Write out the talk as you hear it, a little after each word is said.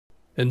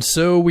And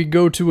so we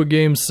go to a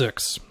Game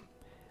 6.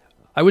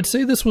 I would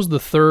say this was the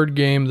third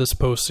game this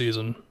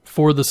postseason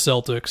for the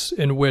Celtics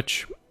in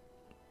which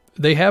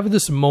they have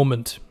this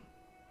moment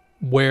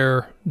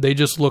where they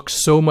just look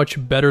so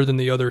much better than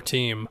the other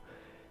team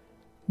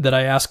that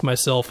I ask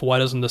myself, why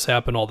doesn't this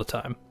happen all the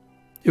time?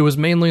 It was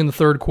mainly in the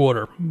third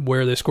quarter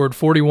where they scored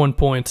 41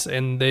 points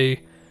and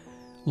they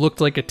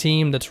looked like a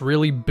team that's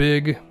really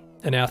big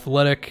and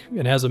athletic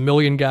and has a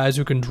million guys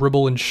who can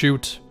dribble and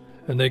shoot,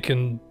 and they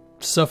can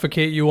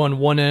suffocate you on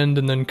one end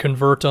and then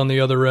convert on the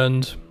other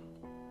end.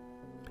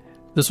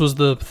 This was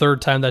the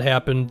third time that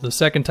happened. The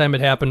second time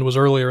it happened was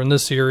earlier in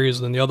this series,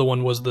 and then the other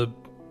one was the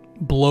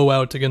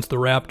blowout against the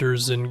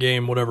Raptors in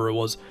game whatever it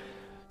was.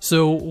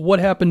 So what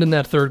happened in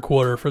that third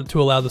quarter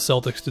to allow the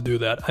Celtics to do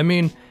that? I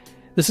mean,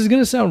 this is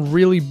going to sound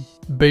really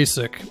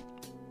basic,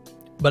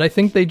 but I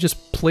think they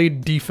just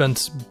played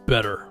defense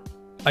better.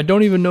 I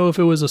don't even know if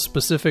it was a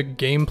specific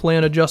game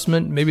plan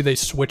adjustment. Maybe they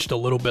switched a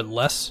little bit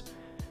less.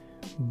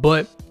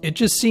 But it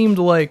just seemed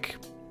like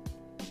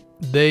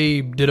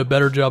they did a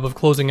better job of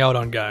closing out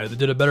on guys. They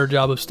did a better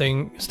job of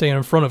staying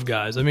in front of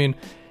guys. I mean,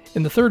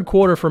 in the third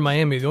quarter for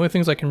Miami, the only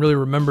things I can really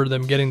remember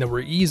them getting that were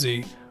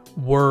easy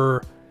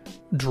were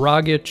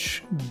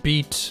Dragic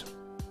beat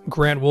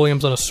Grant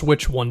Williams on a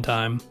switch one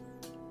time.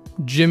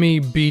 Jimmy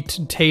beat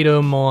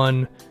Tatum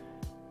on...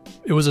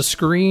 It was a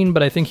screen,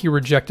 but I think he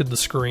rejected the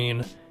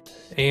screen.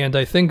 And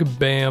I think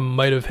Bam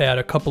might have had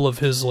a couple of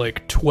his,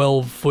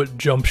 12-foot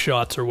jump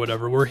shots or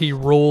whatever, where he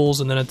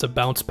rolls and then it's a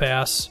bounce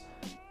pass,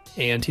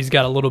 and he's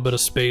got a little bit of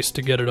space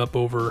to get it up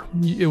over.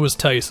 It was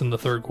Tice in the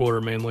third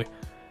quarter, mainly.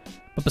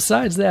 But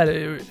besides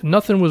that,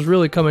 nothing was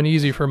really coming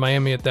easy for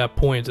Miami at that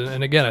point.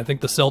 And again, I think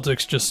the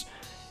Celtics just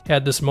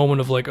had this moment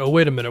of oh,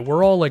 wait a minute,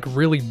 we're all,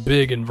 really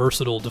big and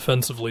versatile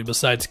defensively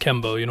besides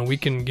Kemba. We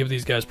can give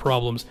these guys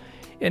problems.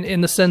 And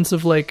in the sense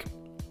of,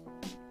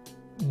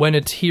 when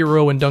it's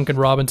Hero and Duncan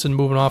Robinson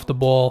moving off the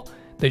ball,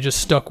 they just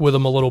stuck with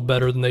them a little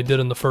better than they did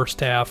in the first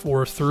half,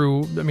 or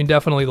through,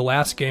 definitely the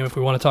last game if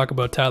we want to talk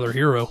about Tyler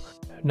Hero.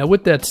 Now,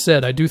 with that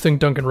said, I do think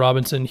Duncan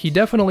Robinson, he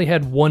definitely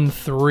had 1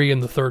 3 in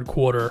the third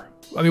quarter.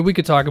 I mean, we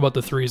could talk about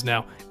the threes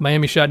now.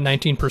 Miami shot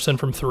 19%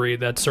 from 3.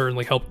 That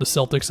certainly helped the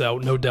Celtics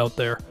out, no doubt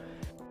there.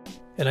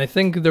 And I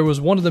think there was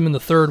one of them in the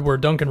third where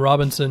Duncan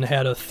Robinson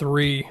had a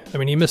 3. I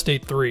mean, he missed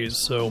 8 threes,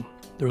 so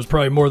there was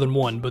probably more than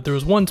one. But there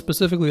was one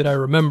specifically that I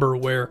remember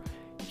where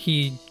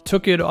he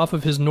took it off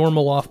of his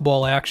normal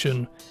off-ball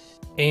action,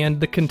 and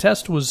the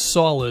contest was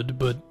solid,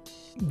 but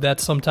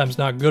that's sometimes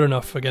not good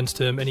enough against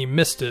him, and he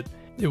missed it.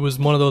 It was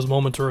one of those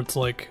moments where it's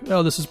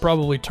oh, this is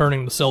probably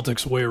turning the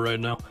Celtics' way right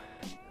now.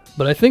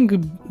 But I think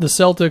the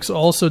Celtics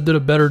also did a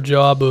better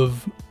job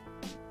of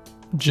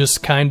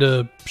just kind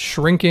of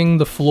shrinking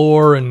the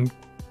floor and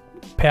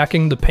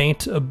packing the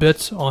paint a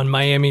bit on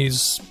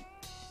Miami's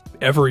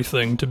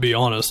everything, to be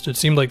honest. It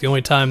seemed like the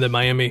only time that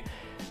Miami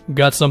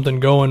got something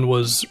going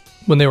was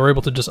when they were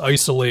able to just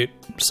isolate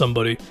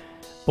somebody.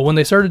 But when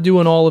they started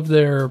doing all of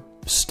their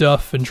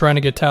stuff and trying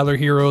to get Tyler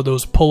Hero,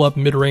 those pull-up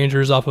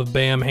mid-rangers off of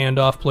Bam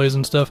handoff plays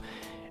and stuff,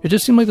 it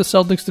just seemed like the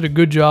Celtics did a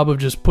good job of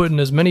just putting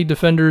as many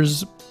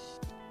defenders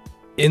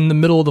in the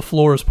middle of the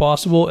floor as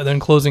possible and then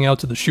closing out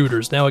to the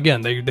shooters. Now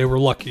again, they were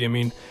lucky. I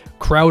mean,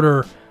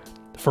 Crowder,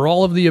 for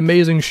all of the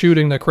amazing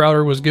shooting that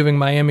Crowder was giving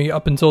Miami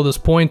up until this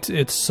point,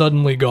 it's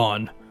suddenly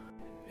gone.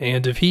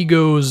 And if he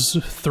goes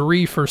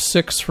 3 for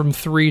 6 from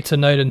 3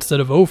 tonight instead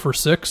of 0 for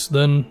 6,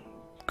 then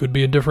could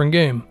be a different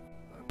game.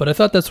 But I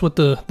thought that's what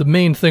the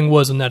main thing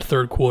was in that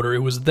third quarter. It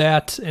was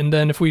that, and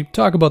then if we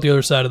talk about the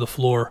other side of the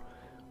floor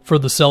for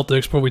the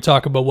Celtics, before we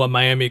talk about what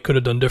Miami could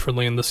have done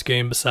differently in this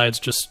game besides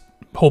just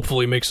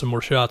hopefully make some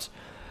more shots,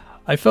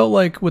 I felt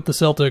like with the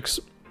Celtics,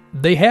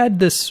 they had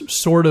this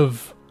sort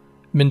of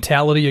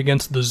mentality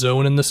against the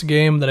zone in this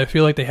game that I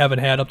feel like they haven't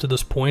had up to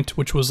this point,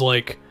 which was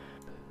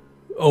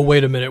oh,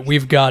 wait a minute,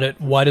 we've got it.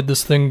 Why did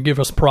this thing give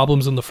us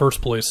problems in the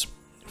first place?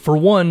 For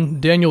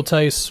one, Daniel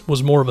Tice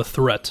was more of a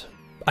threat.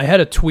 I had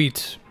a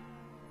tweet,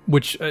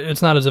 which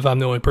it's not as if I'm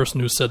the only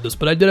person who said this,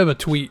 but I did have a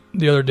tweet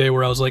the other day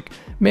where I was like,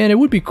 man, it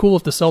would be cool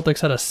if the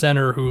Celtics had a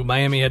center who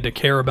Miami had to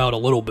care about a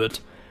little bit.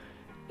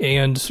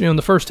 And, in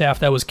the first half,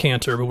 that was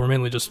Cantor, but we're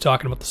mainly just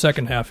talking about the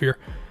second half here.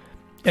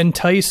 And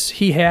Tice,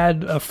 he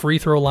had a free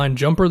throw line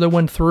jumper that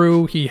went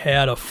through. He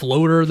had a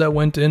floater that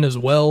went in as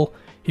well.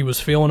 He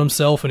was feeling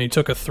himself, and he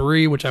took a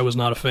 3, which I was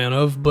not a fan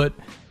of. But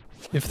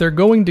if they're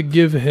going to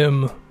give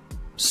him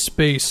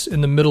space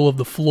in the middle of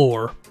the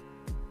floor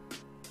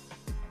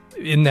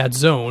in that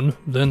zone,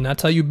 then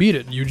that's how you beat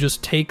it. You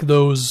just take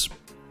those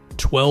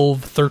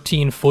 12,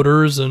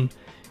 13-footers, and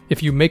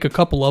if you make a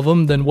couple of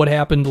them, then what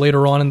happened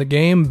later on in the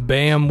game?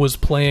 Bam was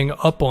playing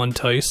up on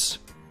Tice,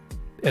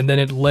 and then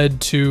it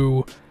led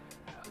to...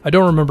 I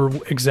don't remember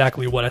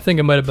exactly what. I think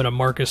it might have been a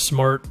Marcus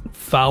Smart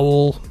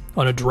foul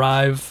on a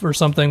drive or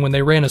something when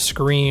they ran a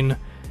screen.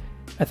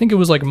 I think it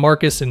was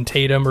Marcus and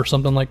Tatum or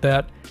something like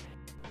that.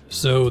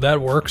 So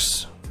that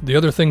works. The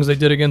other things they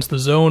did against the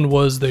zone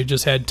was they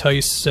just had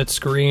Tice set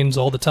screens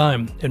all the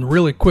time and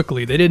really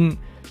quickly. They didn't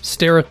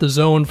stare at the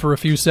zone for a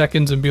few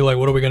seconds and be like,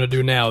 what are we going to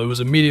do now? It was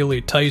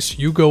immediately, Tice,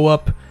 you go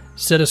up,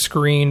 set a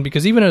screen,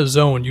 because even in a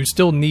zone, you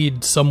still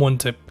need someone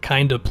to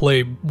kind of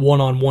play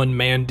one-on-one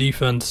man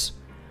defense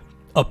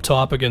up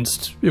top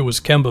against, it was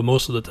Kemba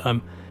most of the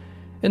time.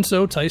 And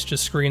so Tice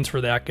just screens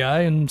for that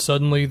guy, and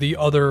suddenly the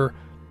other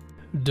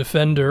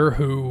defender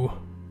who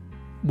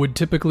would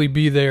typically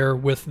be there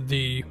with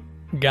the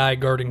guy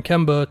guarding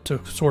Kemba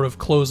to sort of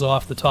close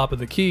off the top of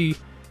the key,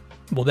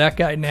 well, that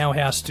guy now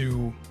has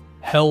to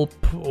help,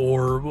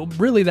 or well,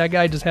 really that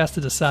guy just has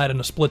to decide in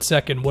a split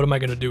second, what am I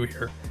going to do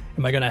here?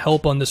 Am I going to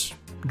help on this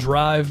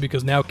drive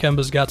because now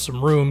Kemba's got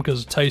some room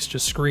because Tice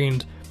just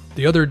screened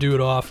the other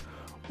dude off,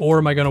 or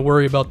am I going to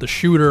worry about the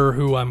shooter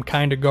who I'm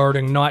kind of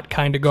guarding, not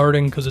kind of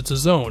guarding because it's a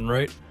zone,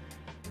 right?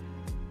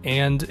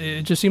 And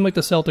it just seemed like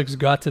the Celtics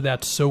got to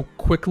that so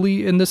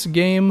quickly in this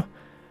game,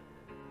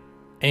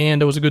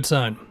 and it was a good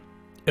sign.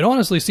 It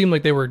honestly seemed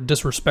like they were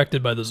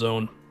disrespected by the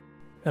zone.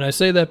 And I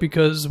say that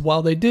because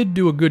while they did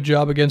do a good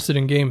job against it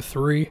in Game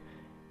 3,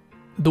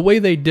 the way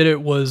they did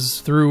it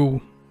was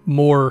through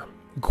more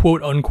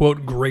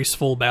quote-unquote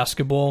graceful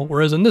basketball,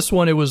 whereas in this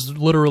one it was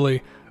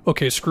literally,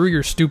 okay, screw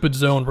your stupid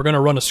zone, we're going to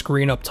run a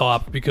screen up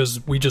top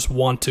because we just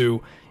want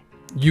to.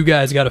 You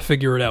guys got to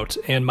figure it out,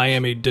 and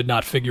Miami did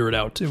not figure it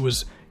out. It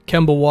was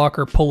Kemba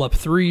Walker pull-up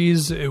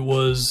threes, it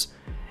was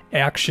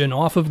action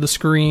off of the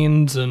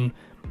screens, and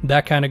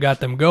that kind of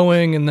got them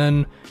going, and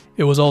then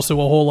it was also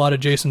a whole lot of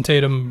Jason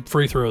Tatum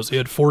free throws. He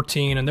had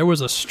 14, and there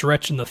was a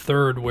stretch in the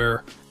third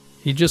where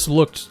he just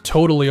looked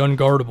totally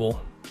unguardable,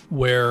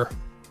 where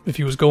if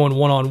he was going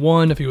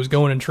one-on-one, if he was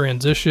going in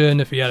transition,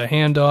 if he had a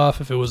handoff,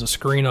 if it was a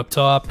screen up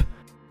top,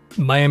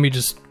 Miami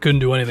just couldn't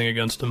do anything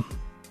against him.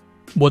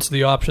 What's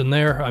the option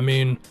there? I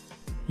mean,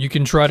 you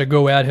can try to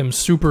go at him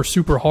super,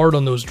 super hard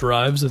on those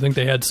drives. I think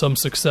they had some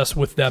success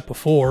with that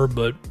before,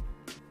 but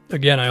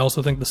again, I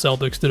also think the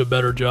Celtics did a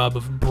better job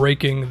of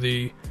breaking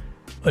the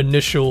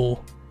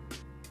initial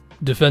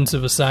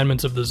defensive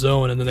assignments of the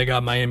zone, and then they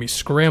got Miami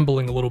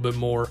scrambling a little bit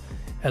more,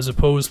 as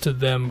opposed to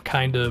them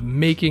kind of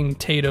making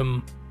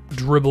Tatum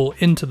dribble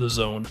into the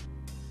zone.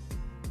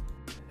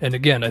 And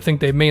again, I think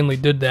they mainly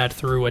did that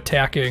through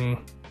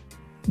attacking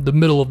the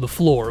middle of the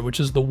floor, which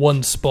is the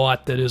one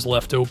spot that is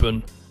left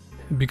open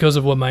because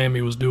of what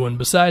Miami was doing.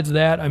 Besides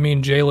that, I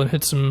mean, Jalen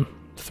hit some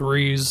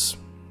threes,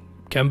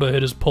 Kemba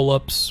hit his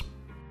pull-ups.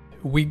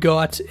 We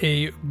got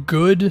a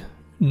good,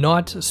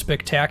 not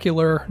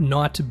spectacular,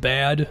 not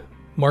bad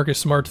Marcus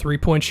Smart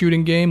three-point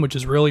shooting game, which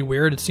is really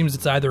weird. It seems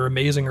it's either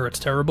amazing or it's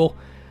terrible.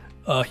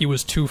 He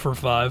was 2 for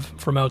 5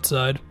 from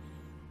outside,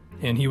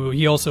 and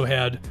he also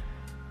had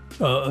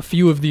a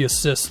few of the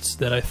assists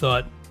that I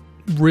thought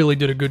really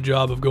did a good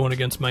job of going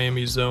against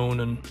Miami's zone,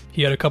 and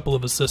he had a couple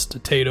of assists to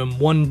Tatum,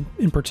 one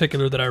in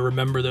particular that I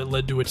remember that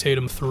led to a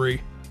Tatum 3.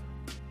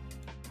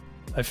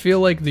 I feel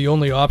like the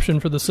only option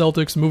for the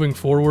Celtics moving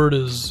forward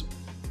is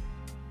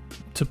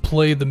to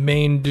play the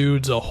main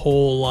dudes a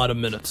whole lot of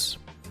minutes.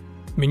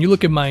 I mean, you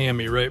look at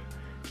Miami, right?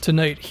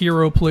 Tonight,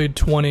 Hero played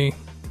 20,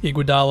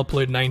 Iguodala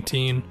played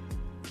 19.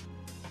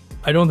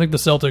 I don't think the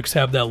Celtics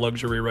have that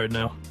luxury right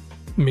now.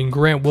 I mean,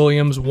 Grant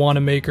Williams,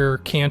 Wanamaker,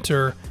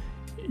 Cantor,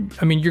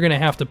 I mean, you're going to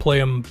have to play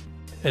them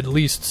at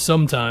least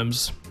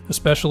sometimes,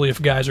 especially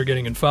if guys are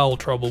getting in foul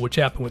trouble, which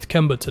happened with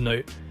Kemba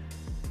tonight.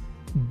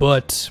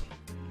 But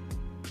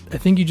I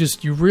think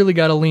you really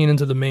got to lean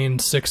into the main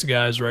 6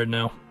 guys right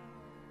now.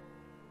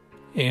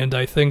 And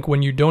I think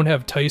when you don't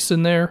have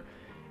Tyson there,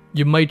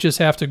 you might just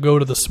have to go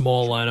to the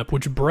small lineup,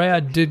 which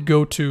Brad did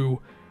go to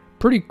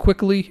pretty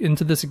quickly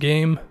into this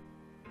game.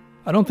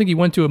 I don't think he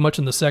went to it much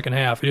in the second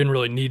half. He didn't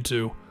really need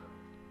to.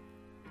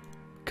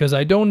 Because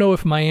I don't know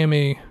if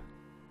Miami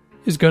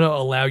is going to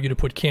allow you to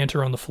put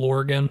Cantor on the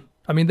floor again.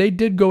 I mean, they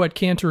did go at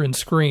Cantor in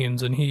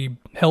screens, and he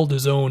held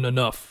his own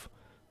enough.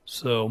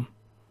 So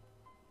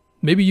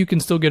maybe you can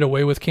still get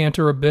away with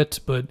Cantor a bit,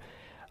 but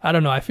I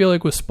don't know. I feel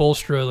like with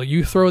Spoelstra, like,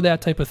 you throw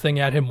that type of thing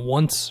at him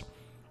once,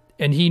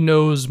 and he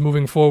knows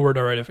moving forward,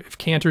 all right, if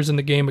Cantor's in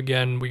the game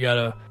again, we got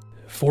to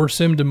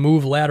force him to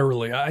move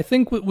laterally. I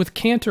think with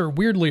Cantor,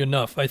 weirdly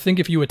enough, I think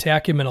if you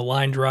attack him in a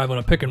line drive on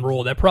a pick and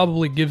roll, that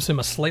probably gives him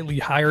a slightly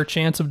higher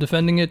chance of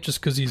defending it just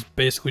because he's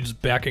basically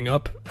just backing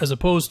up, as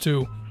opposed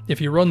to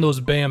if you run those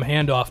Bam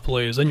handoff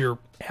plays, then you're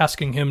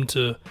asking him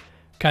to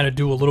kind of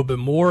do a little bit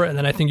more, and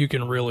then I think you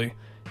can really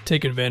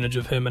take advantage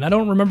of him. And I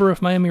don't remember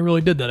if Miami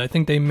really did that. I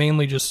think they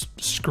mainly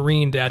just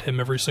screened at him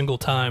every single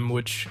time,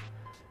 which,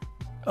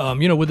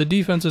 with a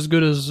defense as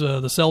good as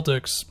the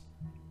Celtics,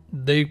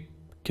 they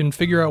can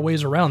figure out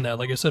ways around that.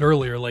 Like I said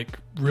earlier, like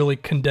really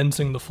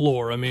condensing the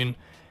floor. I mean,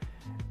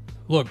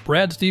 look,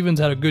 Brad Stevens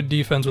had a good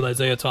defense with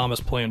Isaiah Thomas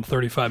playing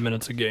 35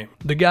 minutes a game.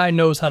 The guy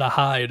knows how to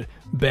hide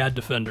bad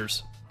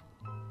defenders.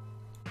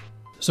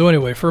 So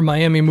anyway, for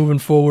Miami moving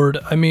forward,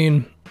 I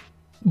mean,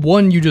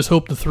 one, you just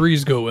hope the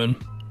threes go in.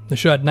 They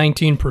shot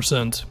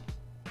 19%.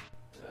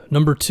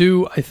 Number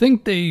 2, I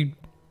think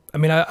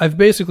I've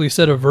basically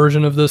said a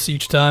version of this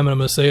each time, and I'm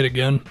going to say it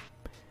again.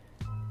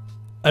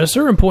 At a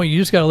certain point, you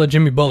just got to let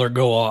Jimmy Butler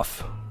go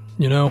off,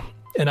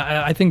 And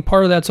I think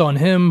part of that's on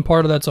him,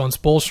 part of that's on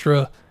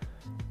Spoelstra.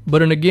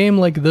 But in a game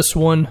like this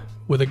one,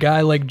 with a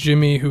guy like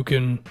Jimmy who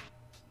can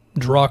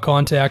draw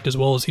contact as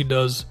well as he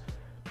does,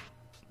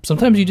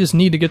 sometimes you just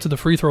need to get to the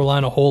free throw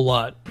line a whole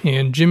lot.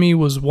 And Jimmy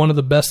was one of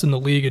the best in the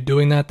league at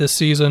doing that this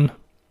season.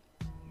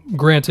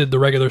 Granted, the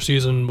regular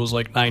season was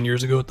like 9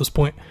 years ago at this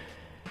point.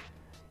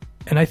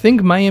 And I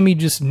think Miami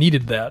just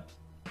needed that,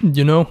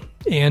 you know?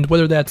 And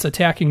whether that's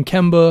attacking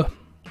Kemba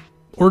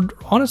or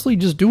honestly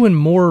just doing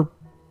more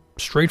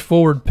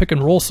straightforward pick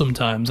and roll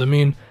sometimes. I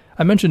mean,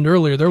 I mentioned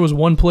earlier there was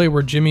one play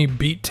where Jimmy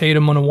beat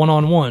Tatum on a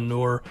one-on-one,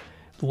 or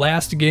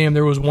last game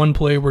there was one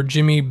play where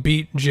Jimmy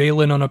beat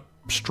Jalen on a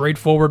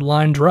straightforward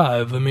line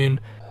drive. I mean,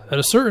 at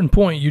a certain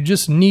point, you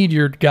just need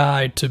your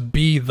guy to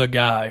be the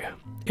guy.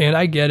 And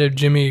I get it,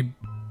 Jimmy,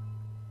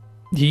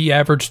 he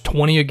averaged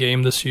 20 a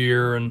game this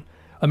year, and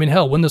I mean,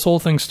 hell, when this whole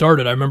thing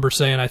started, I remember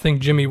saying, I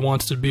think Jimmy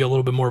wants to be a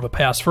little bit more of a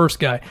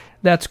pass-first guy.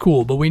 That's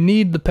cool, but we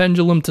need the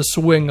pendulum to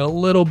swing a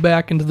little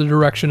back into the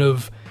direction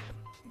of,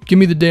 give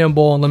me the damn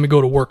ball and let me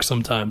go to work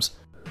sometimes.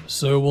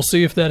 So we'll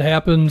see if that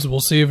happens. We'll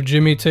see if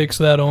Jimmy takes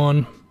that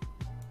on.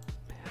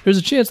 There's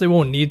a chance they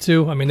won't need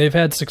to. I mean, they've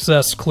had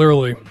success,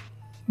 clearly,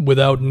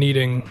 without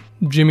needing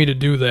Jimmy to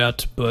do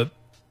that, but,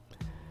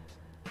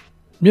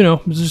 you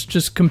know,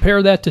 just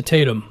compare that to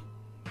Tatum.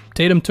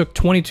 Tatum took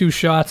 22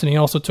 shots, and he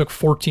also took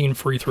 14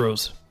 free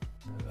throws.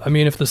 I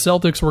mean, if the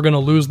Celtics were going to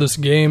lose this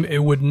game, it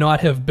would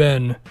not have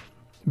been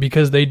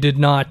because they did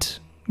not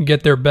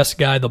get their best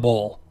guy the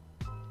ball.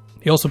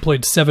 He also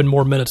played 7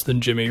 more minutes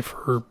than Jimmy,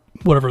 for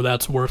whatever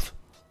that's worth.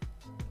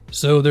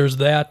 So there's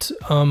that.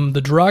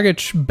 The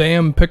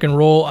Dragic-Bam pick and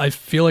roll, I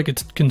feel like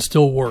it can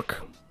still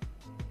work.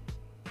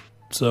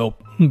 So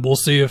we'll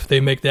see if they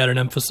make that an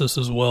emphasis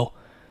as well.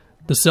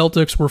 The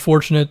Celtics were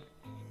fortunate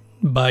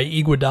by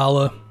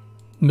Iguodala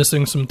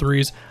missing some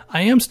threes.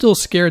 I am still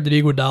scared that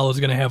Iguodala is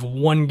going to have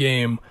one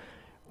game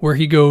where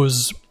he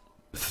goes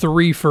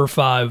 3 for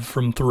 5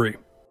 from 3.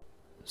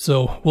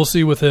 So we'll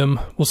see with him.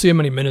 We'll see how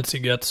many minutes he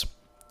gets.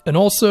 And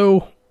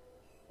also,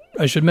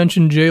 I should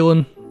mention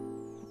Jalen.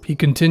 He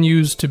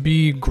continues to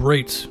be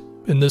great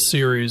in this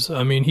series.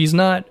 I mean, he's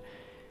not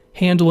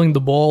handling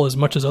the ball as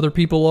much as other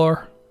people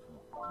are.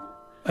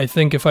 I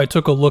think if I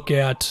took a look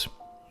at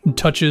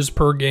touches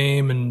per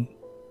game and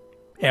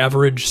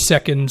average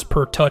seconds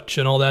per touch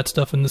and all that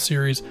stuff in the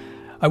series,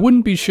 I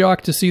wouldn't be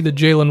shocked to see that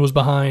Jalen was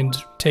behind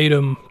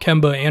Tatum,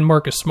 Kemba, and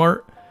Marcus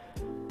Smart.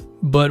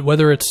 But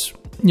whether it's,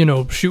 you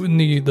know, shooting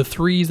the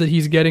threes that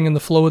he's getting in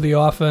the flow of the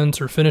offense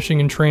or finishing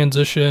in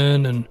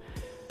transition, and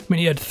I mean,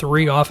 he had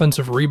 3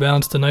 offensive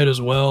rebounds tonight as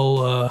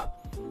well.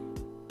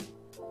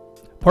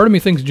 Part of me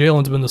thinks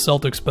Jalen's been the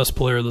Celtics' best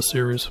player of the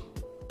series.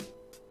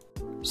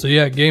 So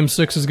yeah, Game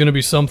 6 is going to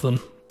be something.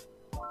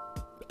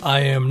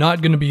 I am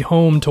not going to be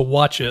home to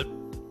watch it,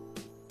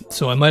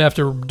 so I might have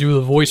to do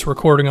the voice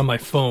recording on my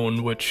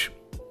phone, which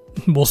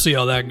we'll see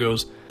how that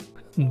goes.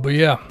 But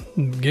yeah,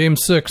 Game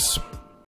 6.